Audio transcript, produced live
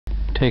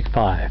Take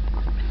 5.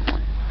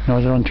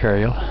 Northern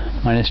Ontario,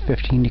 minus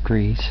 15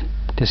 degrees,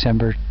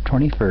 December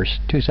 21st,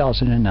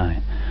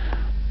 2009.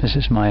 This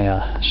is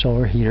my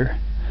solar heater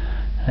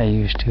I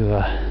use to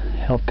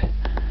help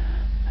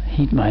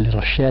heat my little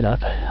shed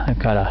up. I've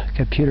got a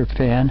computer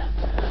fan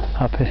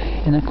up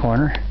in the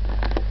corner,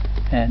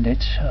 and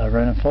it's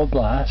running full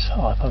blast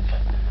off of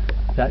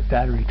that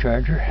battery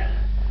charger,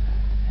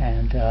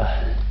 and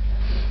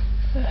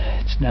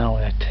it's now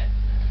at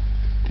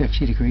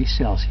 50 degrees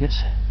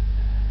Celsius.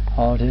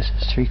 All it is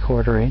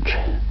 3/4 inch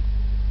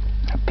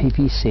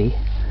PVC.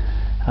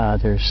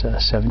 There's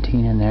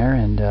 17 in there,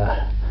 and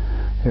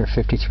they're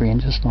 53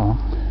 inches long,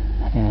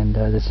 and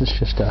this is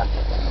just a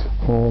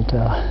old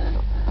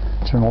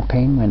thermal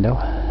pane window.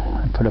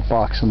 I put a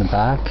box on the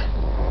back,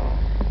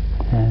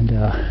 and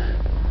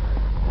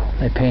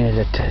I painted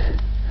it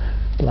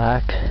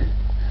black,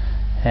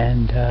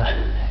 and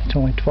it's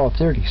only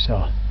 12:30,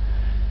 so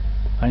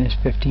minus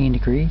 15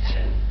 degrees.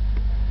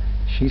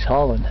 She's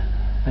hauling.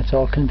 That's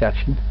all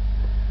convection.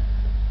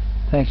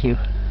 Thank you.